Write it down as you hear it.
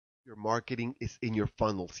Your marketing is in your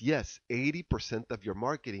funnels. Yes, 80% of your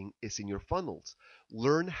marketing is in your funnels.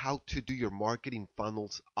 Learn how to do your marketing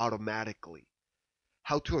funnels automatically,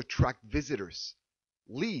 how to attract visitors,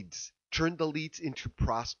 leads, turn the leads into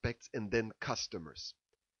prospects and then customers,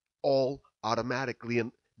 all automatically.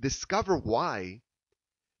 And discover why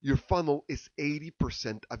your funnel is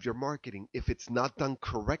 80% of your marketing. If it's not done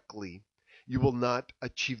correctly, you will not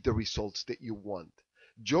achieve the results that you want.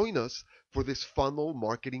 Join us for this funnel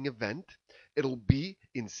marketing event. It'll be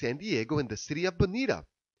in San Diego in the city of Bonita.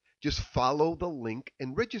 Just follow the link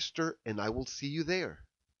and register, and I will see you there.